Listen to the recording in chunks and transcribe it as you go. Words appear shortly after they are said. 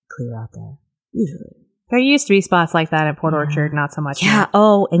clear out there. Usually. There used to be spots like that in Port Orchard, not so much. Yeah. Now.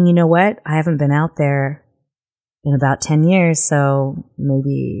 Oh, and you know what? I haven't been out there in about 10 years, so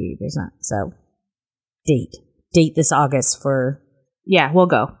maybe there's not. So, date this August for... Yeah, we'll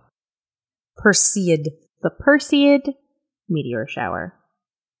go. Perseid. The Perseid meteor shower.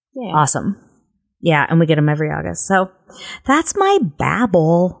 Yeah. Awesome. Yeah, and we get them every August. So, that's my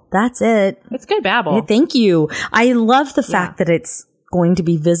babble. That's it. It's good babble. Yeah, thank you. I love the fact that it's going to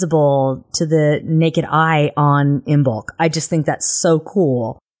be visible to the naked eye on Imbolc. I just think that's so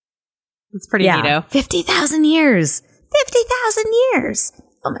cool. It's pretty neato. 50,000 years. 50,000 years.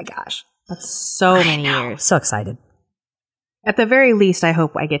 Oh my gosh. That's so many years. So excited. At the very least, I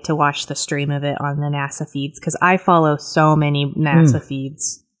hope I get to watch the stream of it on the NASA feeds, because I follow so many NASA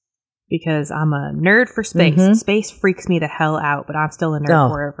feeds, because I'm a nerd for space. Mm-hmm. Space freaks me the hell out, but I'm still a nerd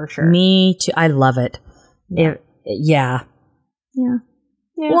for it for sure. Me too. I love it. Yeah.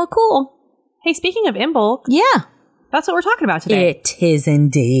 Well, cool. Hey, speaking of Imbolc. Yeah. That's what we're talking about today. It is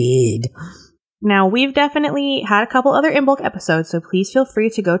indeed. Now, we've definitely had a couple other Imbolc episodes, so please feel free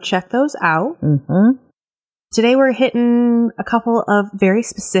to go check those out. Mm-hmm. Today we're hitting a couple of very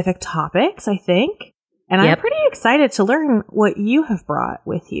specific topics, I think. And I'm pretty excited to learn what you have brought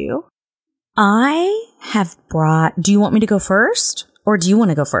with you. I have brought... Do you want me to go first? Or do you want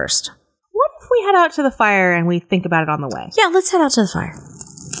to go first? What if we head out to the fire and we think about it on the way? Yeah, let's head out to the fire.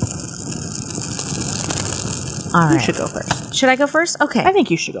 All right. You should go first. Should I go first? Okay. I think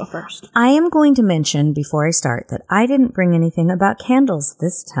you should go first. I am going to mention before I start that I didn't bring anything about candles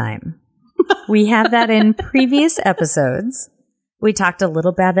this time. We have that in previous episodes. We talked a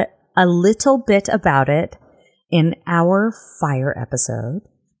little bit about it in our fire episode.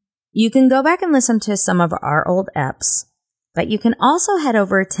 You can go back and listen to some of our old eps, but you can also head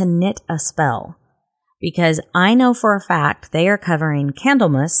over to Knit a Spell, because I know for a fact they are covering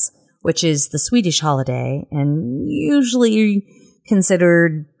Candlemas, which is the Swedish holiday and usually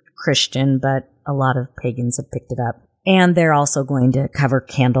considered Christian, but a lot of pagans have picked it up. And they're also going to cover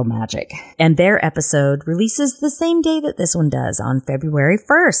candle magic. And their episode releases the same day that this one does, on February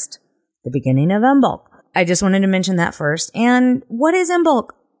 1st, the beginning of Imbolc. I just wanted to mention that first. And what is Imbolc?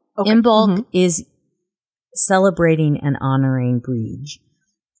 Okay. Imbolc is celebrating and honoring Brigid.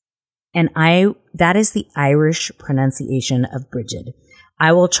 And that is the Irish pronunciation of Brigid.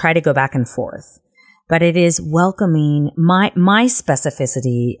 I will try to go back and forth, but it is welcoming. My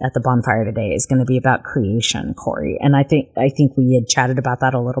specificity at the bonfire today is going to be about creation, Corey. And I think we had chatted about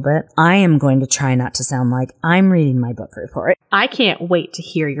that a little bit. I am going to try not to sound like I'm reading my book report. I can't wait to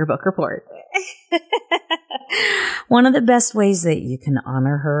hear your book report. One of the best ways that you can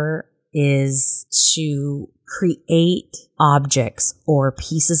honor her is to create objects or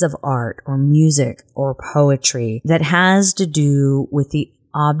pieces of art or music or poetry that has to do with the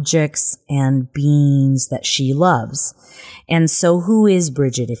objects and beings that she loves. And so who is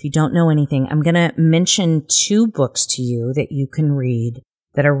Brigid? If you don't know anything, I'm going to mention 2 books to you that you can read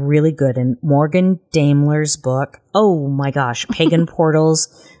that are really good. And Morgan Daimler's book, oh my gosh, Pagan Portals,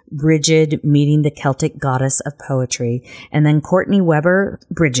 Brigid Meeting the Celtic Goddess of Poetry. And then Courtney Weber,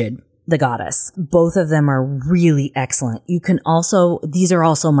 Brigid, the Goddess. Both of them are really excellent. You can also, these are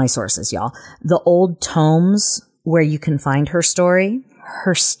also my sources, y'all. The old tomes where you can find her story,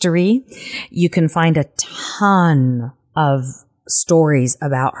 you can find a ton of stories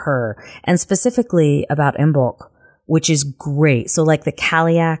about her, and specifically about Imbolc, which is great. So like the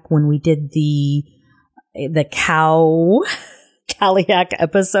Kaliak, when we did the cow Kaliak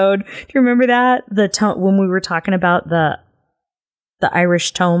episode, do you remember that? When we were talking about the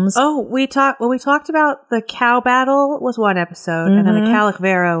Irish tomes. Oh, we talked about the cow battle was one episode, and then the Calic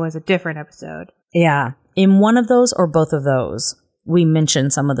Vero was a different episode. Yeah. In one of those or both of those, we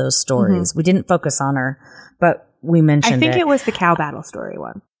mentioned some of those stories. We didn't focus on her, but we mentioned it. I think it was the cow battle story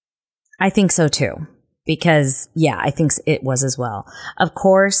one. I think so too. Because, yeah, I think it was as well. Of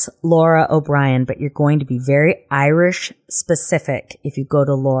course, Laura O'Brien, but you're going to be very Irish specific if you go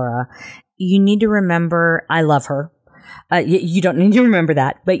to Laura. You need to remember, I love her. You don't need to remember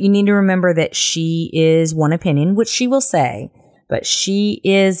that, but you need to remember that she is one opinion, which she will say, but she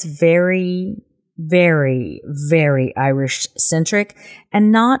is very, very, very Irish centric,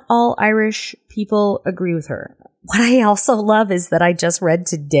 and not all Irish people agree with her. What I also love is that I just read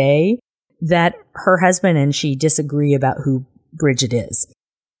today that her husband and she disagree about who Brigid is.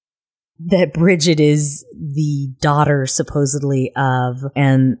 That Brigid is the daughter, supposedly, of,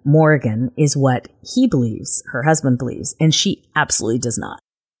 and Morgan is what he believes, her husband believes, and she absolutely does not.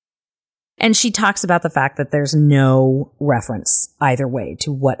 And she talks about the fact that there's no reference either way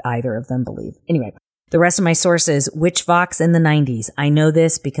to what either of them believe. Anyway, The rest of my sources, Witch Vox in the 90s. I know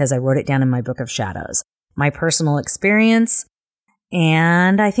this because I wrote it down in my Book of Shadows. My personal experience,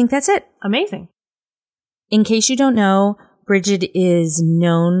 and I think that's it. Amazing. In case you don't know, Brigid is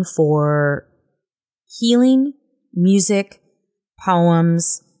known for healing, music,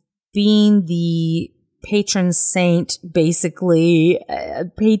 poems, being the patron saint, basically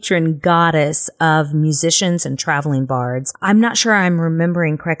patron goddess of musicians and traveling bards. I'm not sure I'm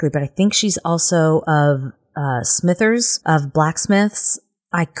remembering correctly, but I think she's also of smithers, of blacksmiths.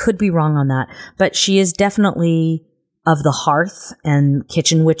 I could be wrong on that, but she is definitely of the hearth and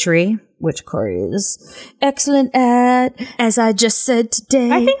kitchen witchery, which Corey is excellent at, as I just said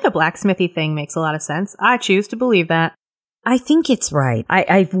today. I think the blacksmithy thing makes a lot of sense. I choose to believe that. I think it's right.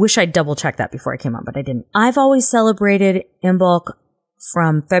 I wish I'd double checked that before I came on, but I didn't. I've always celebrated Imbolc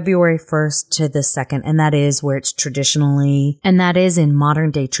from February 1st to the 2nd, and that is where it's traditionally, and that is in modern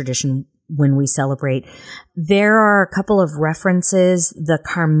day tradition when we celebrate. There are a couple of references. The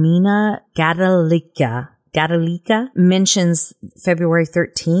Carmina Gadalica mentions February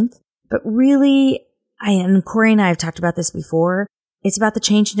 13th, but really, and Corey and I have talked about this before, it's about the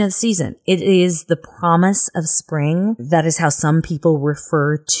changing of the season. It is the promise of spring. That is how some people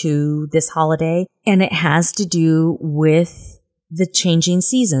refer to this holiday. And it has to do with the changing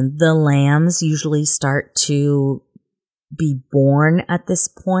season. The lambs usually start to be born at this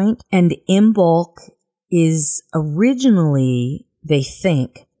point. And Imbolc is originally, they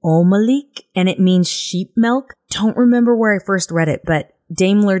think, Omalik, and it means sheep milk. Don't remember where I first read it, but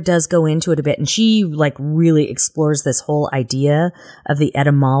Daimler does go into it a bit, and she really explores this whole idea of the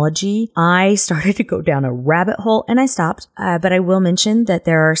etymology. I started to go down a rabbit hole and I stopped, but I will mention that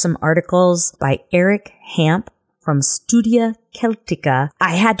there are some articles by Eric Hamp from Studia Celtica.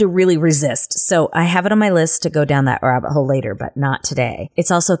 I had to really resist, so I have it on my list to go down that rabbit hole later, but not today.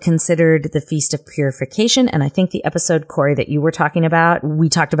 It's also considered the Feast of Purification, and I think the episode, Corey, that you were talking about, we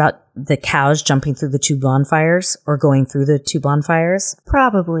talked about the cows jumping through the 2 bonfires, or going through the 2 bonfires.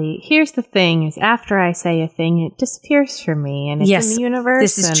 Probably. Here's the thing, is after I say a thing, it disappears from me, and it's in the universe,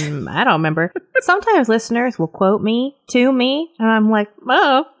 this is and I don't remember. Sometimes listeners will quote me, to me, and I'm like,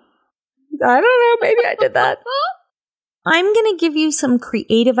 oh, I don't know, maybe I did that. I'm going to give you some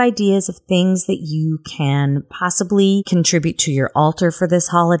creative ideas of things that you can possibly contribute to your altar for this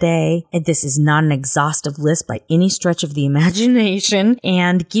holiday. And this is not an exhaustive list by any stretch of the imagination,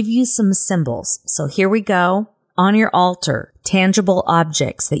 and give you some symbols. So here we go. On your altar, tangible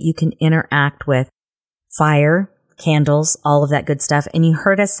objects that you can interact with. Fire, candles, all of that good stuff. And you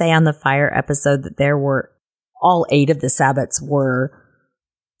heard us say on the fire episode that there were all 8 of the Sabbats were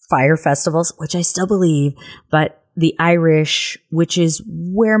fire festivals, which I still believe, but the Irish, which is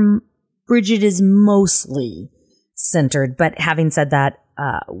where Brigid is mostly centered. But having said that,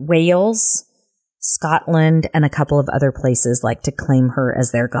 Wales, Scotland, and a couple of other places like to claim her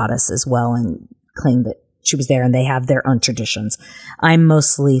as their goddess as well and claim that she was there, and they have their own traditions. I'm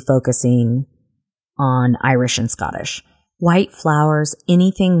mostly focusing on Irish and Scottish. White flowers,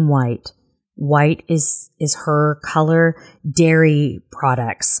 anything white. White is her color. Dairy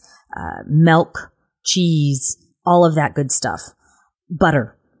products, milk, cheese, all of that good stuff.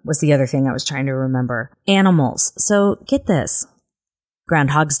 Butter was the other thing I was trying to remember. Animals. So get this.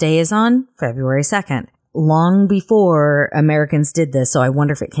 Groundhog's Day is on February 2nd. Long before Americans did this, so I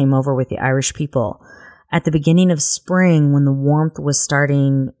wonder if it came over with the Irish people. At the beginning of spring, when the warmth was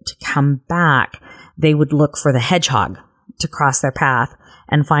starting to come back, they would look for the hedgehog to cross their path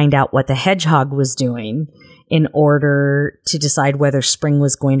and find out what the hedgehog was doing in order to decide whether spring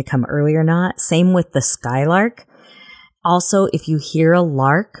was going to come early or not. Same with the skylark. Also, if you hear a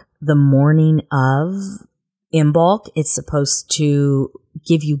lark the morning of Imbolc, it's supposed to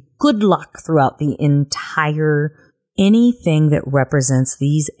give you good luck throughout the entire, anything that represents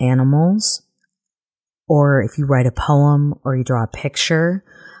these animals. Or if you write a poem or you draw a picture,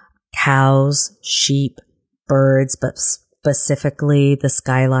 cows, sheep, birds, but specifically the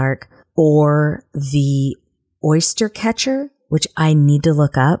skylark, or the oyster catcher, which I need to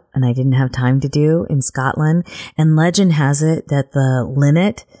look up and I didn't have time to do, in Scotland. And legend has it that the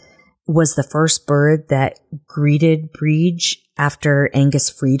linnet was the first bird that greeted Brigid after Angus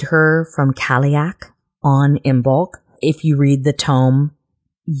freed her from Cailleach on Imbolc. If you read the tome,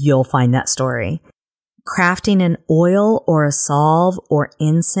 you'll find that story. Crafting an oil or a salve or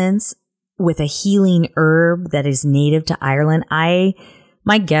incense with a healing herb that is native to Ireland.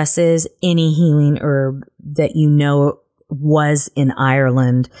 My guess is any healing herb that you know was in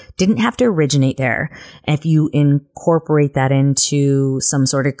Ireland didn't have to originate there. If you incorporate that into some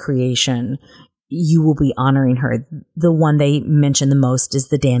sort of creation, you will be honoring her. The one they mention the most is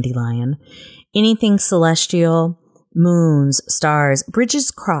the dandelion. anything celestial, moons, stars,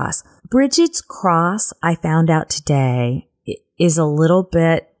 Brigid's Cross. Brigid's Cross, I found out today, is a little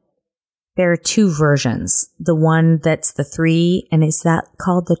bit, there are two versions. The one that's the 3, and is that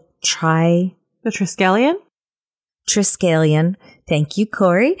called the Triskelion? Triskelion. Thank you,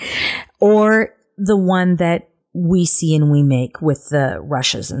 Corey. Or the one that we see and we make with the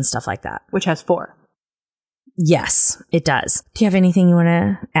rushes and stuff like that. Which has 4. Yes, it does. Do you have anything you want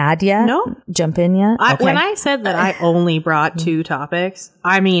to add yet? No. Jump in yet? Okay. When I said that I only brought 2 topics,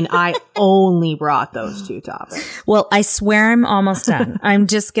 I mean, I only brought those 2 topics. Well, I swear I'm almost done. I'm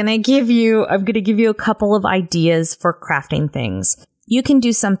going to give you a couple of ideas for crafting things. You can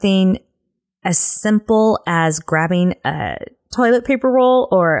do something as simple as grabbing a toilet paper roll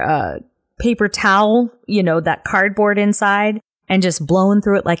or a paper towel, that cardboard inside, and just blowing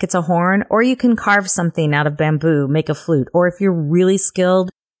through it like it's a horn. Or you can carve something out of bamboo, make a flute. Or if you're really skilled,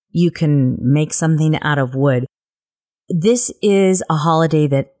 you can make something out of wood. This is a holiday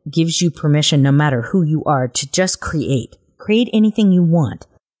that gives you permission, no matter who you are, to just create. Create anything you want.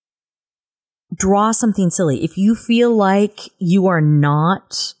 Draw something silly. If you feel like you're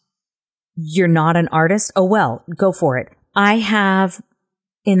not an artist, oh well, go for it. I have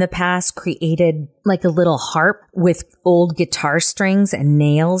in the past created like a little harp with old guitar strings and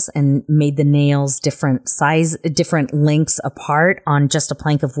nails, and made the nails different size, different lengths apart on just a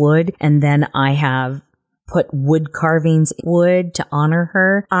plank of wood. And then I have put wood carvings in wood to honor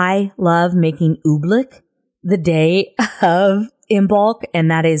her. I love making oobleck the day of Imbolc,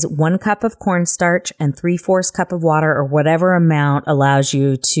 and that is 1 cup of cornstarch and 3/4 cup of water, or whatever amount allows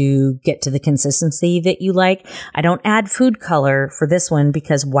you to get to the consistency that you like. I don't add food color for this one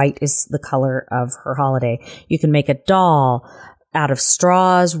because white is the color of her holiday. You can make a doll out of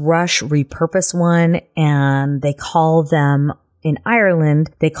straws, rush, repurpose one, and they call them, in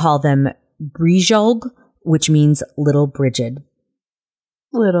Ireland, they call them Brigid, which means little Brigid.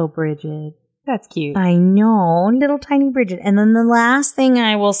 Little Brigid. That's cute. I know, little tiny Brigid. And then the last thing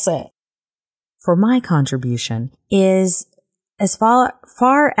I will say for my contribution is as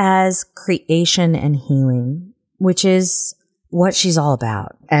far as creation and healing, which is what she's all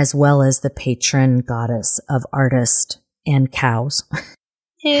about, as well as the patron goddess of artists and cows.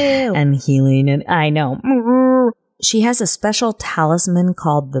 Ew. And healing. And I know. She has a special talisman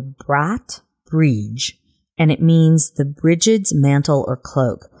called the Brat Brige, and it means the Brigid's mantle or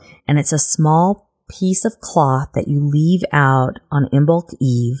cloak. And it's a small piece of cloth that you leave out on Imbolc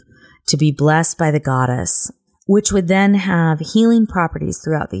Eve to be blessed by the goddess, which would then have healing properties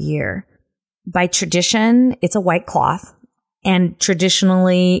throughout the year. By tradition, it's a white cloth, and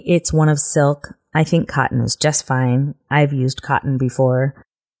traditionally it's one of silk. I think cotton is just fine. I've used cotton before.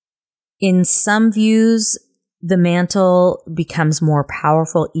 In some views, the mantle becomes more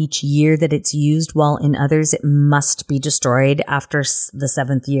powerful each year that it's used, while in others it must be destroyed after the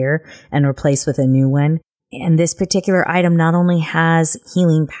 7th year and replaced with a new one. And this particular item not only has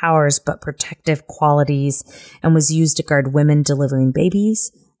healing powers, but protective qualities, and was used to guard women delivering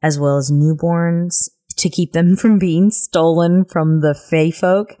babies, as well as newborns, to keep them from being stolen from the fae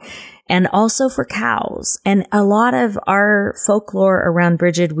folk, and also for cows. And a lot of our folklore around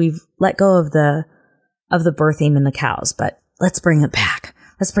Brigid, we've let go of the birthing and the cows, but let's bring it back.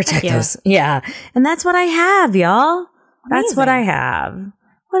 Let's protect those. Yeah. And that's what I have, y'all. That's what I have.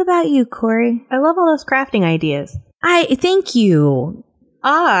 What about you, Corey? I love all those crafting ideas. Thank you.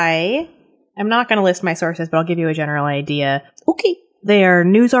 I am not going to list my sources, but I'll give you a general idea. Okay. They are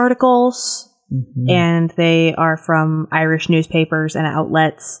news articles, and they are from Irish newspapers and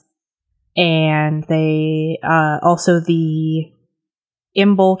outlets. And they also the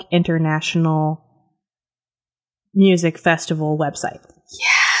Imbolc International Music Festival website.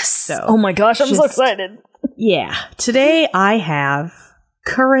 Yes. So, oh my gosh, I'm so excited. Yeah. Today I have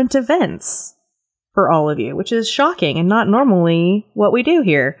current events for all of you, which is shocking and not normally what we do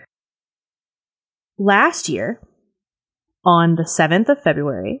here. Last year, on the 7th of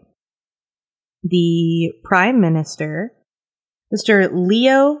February, the Prime Minister, Mr.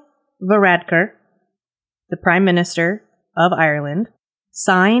 Leo Varadkar, the Prime Minister of Ireland,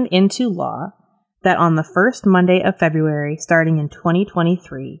 signed into law that on the first Monday of February, starting in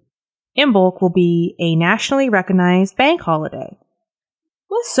 2023, Imbolc will be a nationally recognized bank holiday.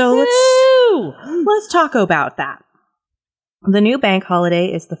 So let's talk about that. The new bank holiday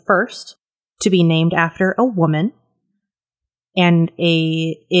is the first to be named after a woman, and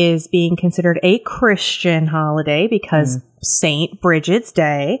is being considered a Christian holiday because Saint Brigid's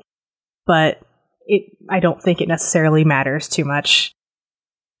Day, but I don't think it necessarily matters too much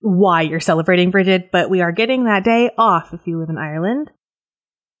why you're celebrating Brigid, but we are getting that day off if you live in Ireland.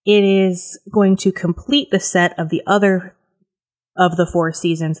 it is going to complete the set of the other of the 4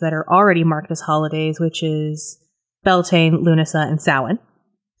 seasons that are already marked as holidays, which is Beltane, Lunasa, and Samhain.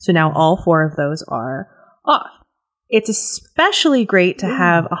 So now all 4 of those are off. It's especially great to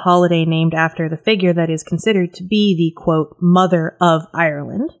have a holiday named after the figure that is considered to be the, quote, mother of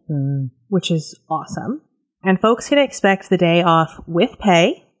Ireland, which is awesome. And folks can expect the day off with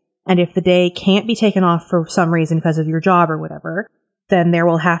pay. And if the day can't be taken off for some reason because of your job or whatever, then there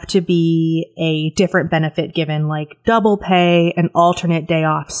will have to be a different benefit given, like double pay, an alternate day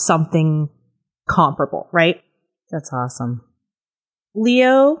off, something comparable, right? That's awesome.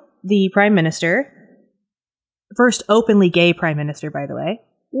 Leo, the prime minister, first openly gay prime minister, by the way.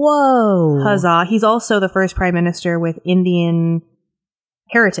 Whoa. Huzzah. He's also the first prime minister with Indian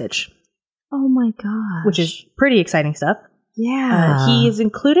heritage. Oh my gosh. Which is pretty exciting stuff. Yeah. He has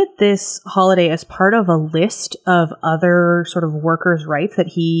included this holiday as part of a list of other sort of workers' rights that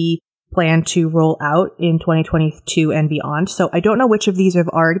he planned to roll out in 2022 and beyond. So I don't know which of these have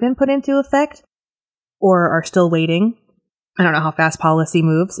already been put into effect or are still waiting. I don't know how fast policy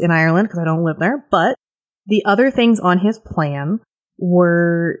moves in Ireland because I don't live there. But the other things on his plan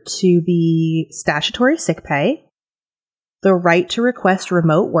were to be statutory sick pay, the right to request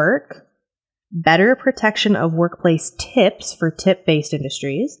remote work, better protection of workplace tips for tip-based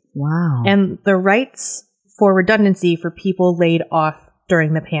industries. Wow. And the rights for redundancy for people laid off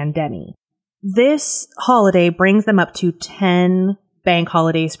during the pandemic. This holiday brings them up to 10 bank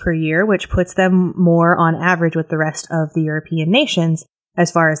holidays per year, which puts them more on average with the rest of the European nations as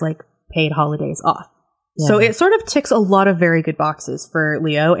far as like paid holidays off. Yeah. So it sort of ticks a lot of very good boxes for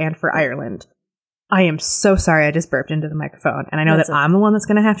Leo and for Ireland. I am so sorry I just burped into the microphone, and I know that I'm the one that's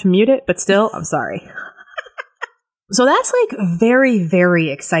going to have to mute it, but still, I'm sorry. So that's like very, very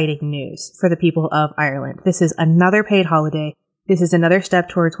exciting news for the people of Ireland. This is another paid holiday. This is another step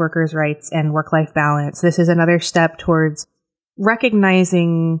towards workers' rights and work-life balance. This is another step towards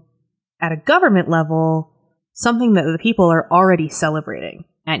recognizing at a government level something that the people are already celebrating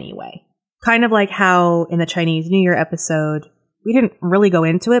anyway. Kind of like how in the Chinese New Year episode, we didn't really go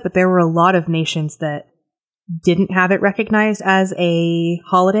into it, but there were a lot of nations that didn't have it recognized as a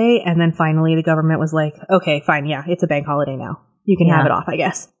holiday. And then finally the government was like, okay, fine. Yeah, it's a bank holiday now. You can have it off, I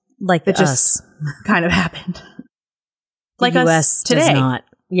guess. Like it just kind of happened. Like the US today. Does not.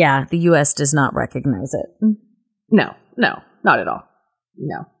 Yeah, the US does not recognize it. No, not at all.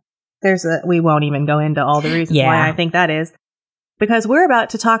 No. We won't even go into all the reasons why I think that is. Because we're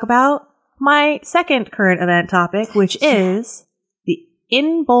about to talk about my second current event topic, which is the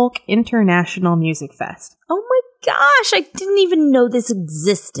Imbolc International Music Fest. Oh my gosh, I didn't even know this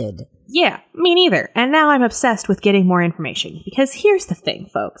existed. Yeah, me neither. And now I'm obsessed with getting more information. Because here's the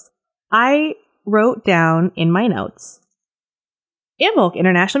thing, folks. I wrote down in my notes, Imbolc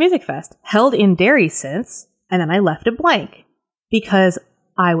International Music Fest, held in Derry since, and then I left it blank. Because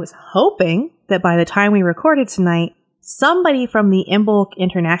I was hoping that by the time we recorded tonight, somebody from the Imbolc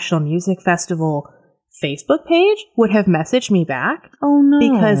International Music Festival Facebook page would have messaged me back. Oh no.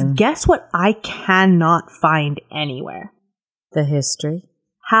 Because guess what I cannot find anywhere? The history.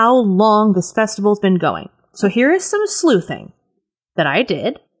 How long this festival's been going. So here is some sleuthing that I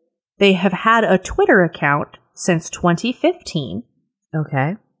did. They have had a Twitter account since 2015.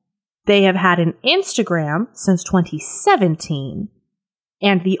 Okay. They have had an Instagram since 2017.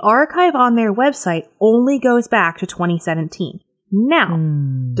 And the archive on their website only goes back to 2017. Now,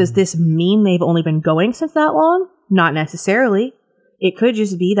 does this mean they've only been going since that long? Not necessarily. It could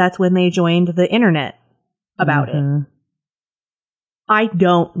just be that's when they joined the internet about it. I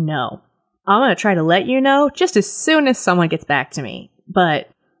don't know. I'm going to try to let you know just as soon as someone gets back to me. But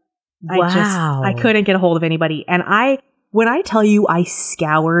I couldn't get a hold of anybody. And when I tell you I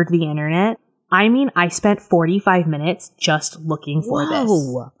scoured the internet, I mean, I spent 45 minutes just looking for this.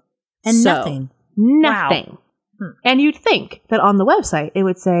 And nothing. Nothing. Wow. And you'd think that on the website, it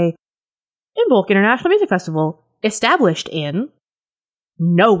would say, Imbolc International Music Festival, established in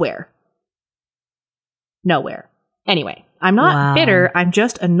nowhere. Nowhere. Anyway, I'm not bitter, I'm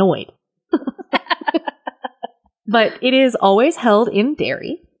just annoyed. But it is always held in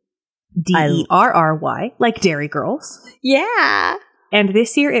Derry. Derry, like Dairy Girls. Yeah. And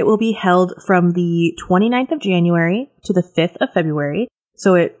this year it will be held from the 29th of January to the 5th of February.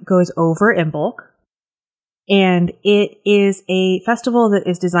 So it goes over Imbolc. And it is a festival that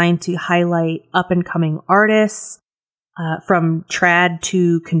is designed to highlight up-and-coming artists, from trad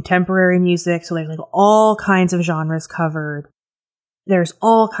to contemporary music. So there's like all kinds of genres covered. There's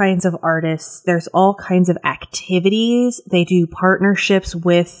all kinds of artists. There's all kinds of activities. They do partnerships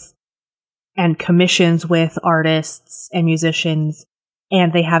with and commissions with artists and musicians.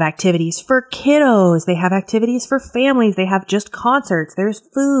 And they have activities for kiddos. They have activities for families. They have just concerts. There's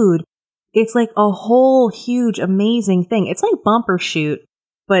food. It's like a whole huge, amazing thing. It's like Bumper Shoot,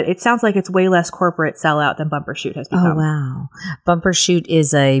 but it sounds like it's way less corporate sellout than Bumper Shoot has become. Oh, wow. Bumper Shoot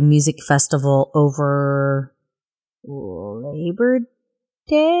is a music festival over Labor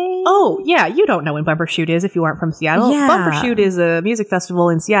Day? Oh, yeah. You don't know when Bumper Shoot is if you aren't from Seattle. Yeah. Bumper Shoot is a music festival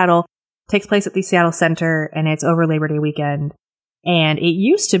in Seattle. Takes place at the Seattle Center, and it's over Labor Day weekend. And it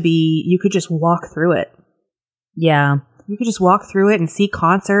used to be you could just walk through it. Yeah. You could just walk through it and see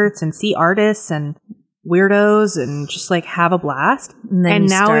concerts and see artists and weirdos and just like have a blast. And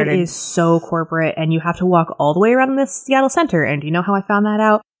now it is so corporate, and you have to walk all the way around the Seattle Center. And do you know how I found that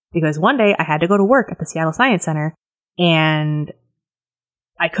out? Because one day I had to go to work at the Seattle Science Center, and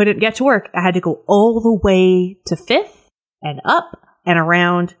I couldn't get to work. I had to go all the way to 5th and up and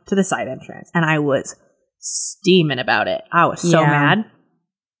around to the side entrance. And I was steaming about it. I was so mad.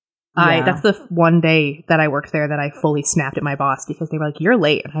 That's the one day that I worked there that I fully snapped at my boss because they were like, "You're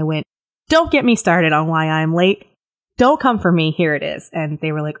late." And I went, "Don't get me started on why I'm late. Don't come for me. Here it is." And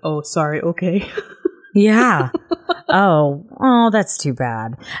they were like, "Oh, sorry. Okay." Yeah. Oh, that's too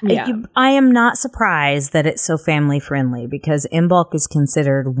bad. Yeah. I am not surprised that it's so family friendly because Imbolc is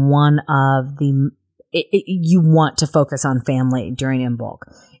considered one of the. You want to focus on family during Imbolc.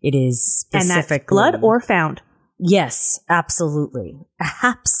 It is specifically. And that's blood or found. Yes, absolutely.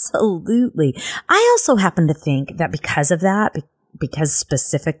 Absolutely. I also happen to think that because of that, because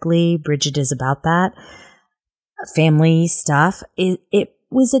specifically Brigid is about that family stuff,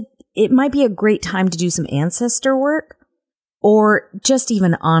 it might be a great time to do some ancestor work or just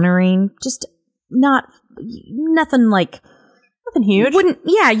even honoring, just nothing like. Nothing huge.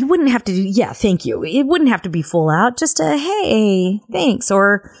 You wouldn't have to do, thank you. It wouldn't have to be full out, just a, hey, thanks,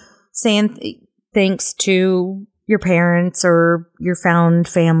 or saying thanks to your parents or your found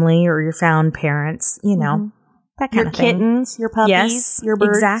family or your found parents, that kind of thing. Your kittens, your puppies, your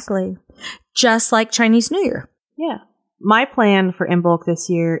birds. Exactly. Just like Chinese New Year. Yeah. My plan for Imbolc this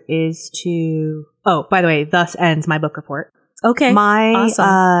year is to, by the way, thus ends my book report. Okay. My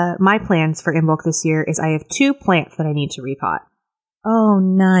plans for Imbolc this year is I have 2 plants that I need to repot. Oh,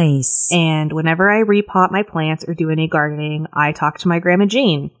 nice. And whenever I repot my plants or do any gardening, I talk to my Grandma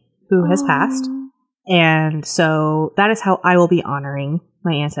Jean, who has passed. And so that is how I will be honoring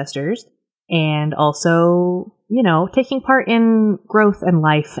my ancestors and also, taking part in growth and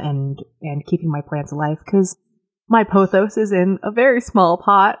life and keeping my plants alive because my pothos is in a very small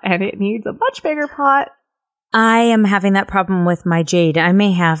pot and it needs a much bigger pot. I am having that problem with my jade. I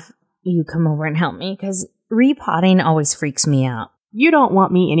may have you come over and help me because repotting always freaks me out. You don't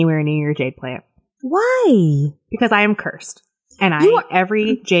want me anywhere near your jade plant. Why? Because I am cursed. And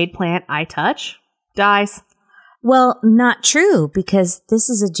every jade plant I touch dies. Well, not true, because this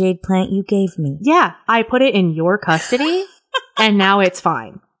is a jade plant you gave me. Yeah, I put it in your custody, and now it's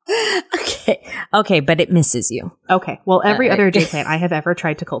fine. Okay, but it misses you. Okay, well, every other jade plant I have ever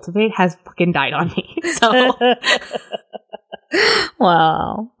tried to cultivate has fucking died on me, so...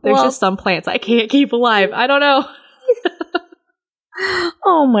 Wow. There's just some plants I can't keep alive. I don't know.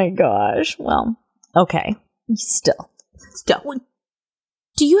 Oh my gosh. Well, okay. Still.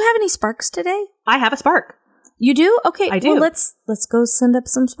 Do you have any sparks today? I have a spark. You do? Okay. I do. Well, let's go send up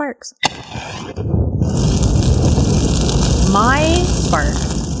some sparks. My spark,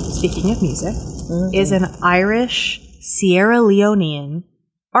 speaking of music, is an Irish Sierra Leonean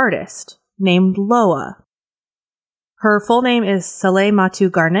artist named Loa. Her full name is Saleh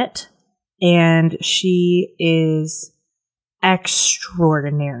Matu Garnett, and she is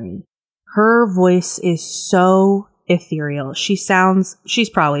extraordinary. Her voice is so ethereal. She's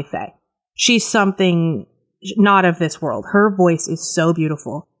probably Fae. She's something not of this world. Her voice is so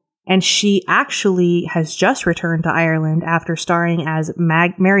beautiful. And she actually has just returned to Ireland after starring as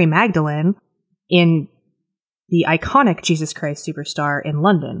Mary Magdalene in the iconic Jesus Christ Superstar in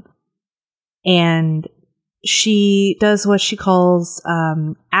London. And she does what she calls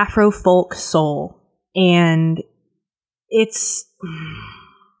Afro folk soul. And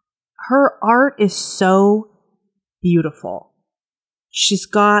her art is so beautiful. She's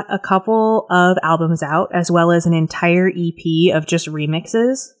got a couple of albums out, as well as an entire EP of just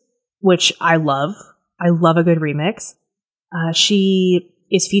remixes, which I love. I love a good remix. She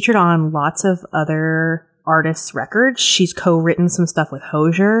is featured on lots of other artists' records. She's co-written some stuff with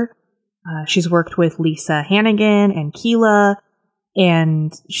Hozier. She's worked with Lisa Hannigan and Keela,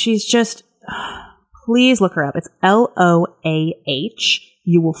 and she's just... Please look her up. It's Loah.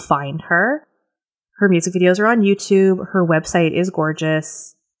 You will find her. Her music videos are on YouTube. Her website is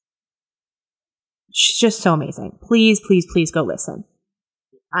gorgeous. She's just so amazing. Please, please, please go listen.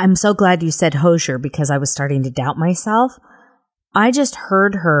 I'm so glad you said Hosier because I was starting to doubt myself. I just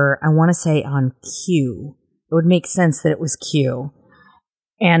heard her, I want to say on Q. It would make sense that it was Q.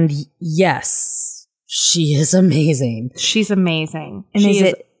 And yes, she is amazing. She's amazing. And she is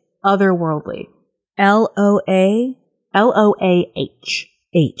it otherworldly. L-O-A? L-O-A-H.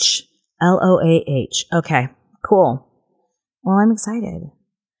 H. L-O-A-H. Okay, cool. Well, I'm excited.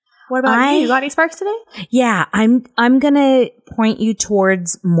 What about you? You got any sparks today? Yeah, I'm gonna point you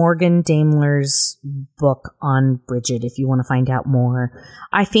towards Morgan Daimler's book on Brigid if you want to find out more.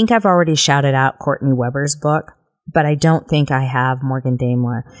 I think I've already shouted out Courtney Weber's book, but I don't think I have Morgan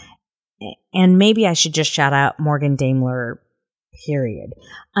Daimler. And maybe I should just shout out Morgan Daimler, period.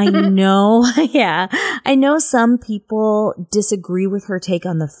 I know, I know some people disagree with her take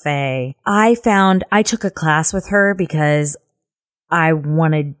on the Fae. I took a class with her because I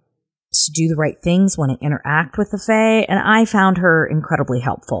wanted to do the right things, want to interact with the Fae, and I found her incredibly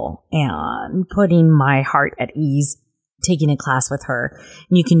helpful and putting my heart at ease taking a class with her.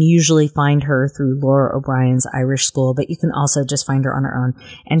 And you can usually find her through Laura O'Brien's Irish School, but you can also just find her on her own.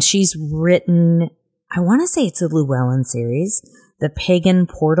 And she's written, I want to say it's a Llewellyn series, The Pagan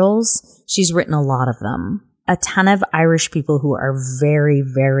Portals. She's written a lot of them. A ton of Irish people who are very,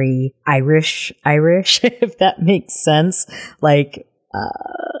 very Irish, if that makes sense. Like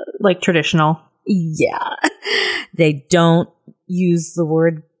traditional. Yeah. They don't use the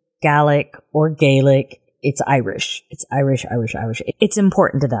word Gaelic or Gaelic. It's Irish. It's Irish. It's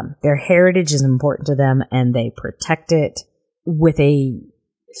important to them. Their heritage is important to them, and they protect it with a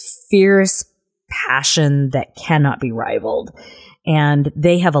fierce passion that cannot be rivaled. And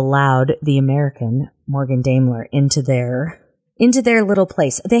they have allowed the American Morgan Daimler into their little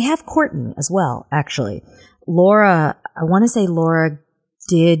place. They have Courtney as well, actually. Laura, I want to say Laura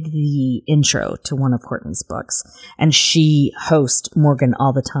did the intro to one of Courtney's books, and she hosts Morgan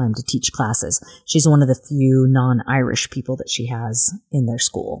all the time to teach classes. She's one of the few non-Irish people that she has in their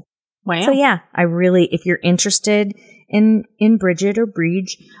school. Wow. So yeah, if you're interested in Brigid or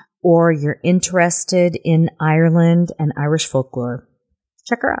Brige, or you're interested in Ireland and Irish folklore,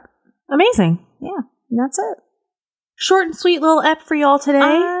 check her out. Amazing. Yeah, and that's it. Short and sweet little ep for y'all today.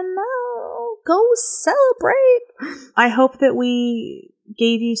 I know. Go celebrate. I hope that we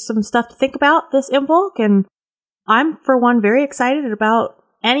gave you some stuff to think about this Imbolc, and I'm, for one, very excited about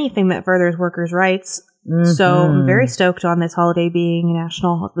anything that furthers workers' rights. Mm-hmm. So I'm very stoked on this holiday being a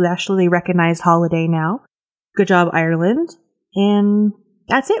nationally recognized holiday now. Good job, Ireland. And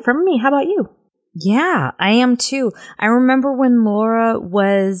that's it from me. How about you? Yeah, I am too. I remember when Laura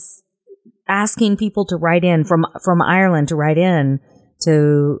was asking people to write in from Ireland to write in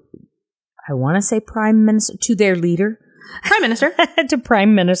to, I want to say Prime Minister, to their leader. Prime Minister. To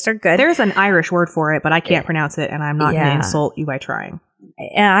Prime Minister, good. There's an Irish word for it, but I can't pronounce it, and I'm not going to insult you by trying.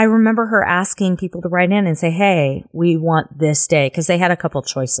 And I remember her asking people to write in and say, hey, we want this day, because they had a couple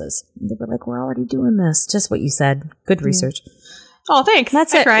choices. They were like, we're already doing this. Just what you said. Good research. Oh, thanks.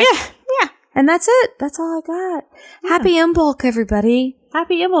 That's it. Yeah. And that's it. That's all I got. Yeah. Happy Imbolc, everybody.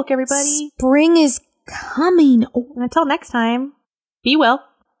 Happy Imbolc, everybody. Spring is coming. Oh. And until next time, be well.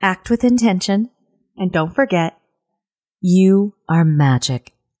 Act with intention. And don't forget, you are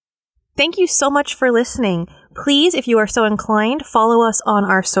magic. Thank you so much for listening. Please, if you are so inclined, follow us on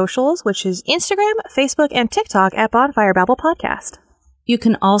our socials, which is Instagram, Facebook, and TikTok at Bonfire Babble Podcast. You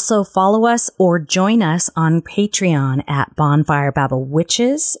can also follow us or join us on Patreon at Bonfire Babble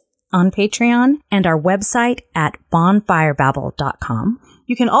Witches on Patreon, and our website at bonfirebabble.com.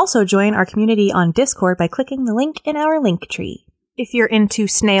 You can also join our community on Discord by clicking the link in our link tree. If you're into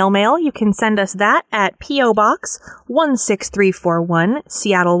snail mail, you can send us that at P.O. Box 16341,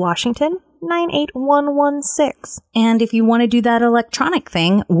 Seattle, Washington, 98116. And if you want to do that electronic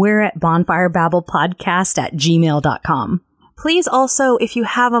thing, we're at bonfirebabblepodcast@gmail.com. Please also, if you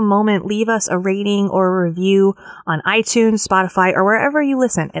have a moment, leave us a rating or a review on iTunes, Spotify, or wherever you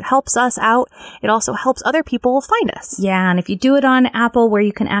listen. It helps us out. It also helps other people find us. Yeah, and if you do it on Apple where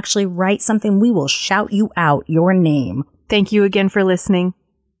you can actually write something, we will shout you out your name. Thank you again for listening.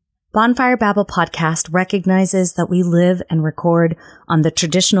 Bonfire Babble Podcast recognizes that we live and record on the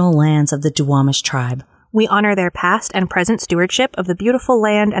traditional lands of the Duwamish tribe. We honor their past and present stewardship of the beautiful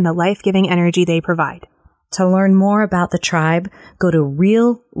land and the life-giving energy they provide. To learn more about the tribe, go to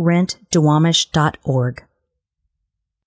realrentduwamish.org.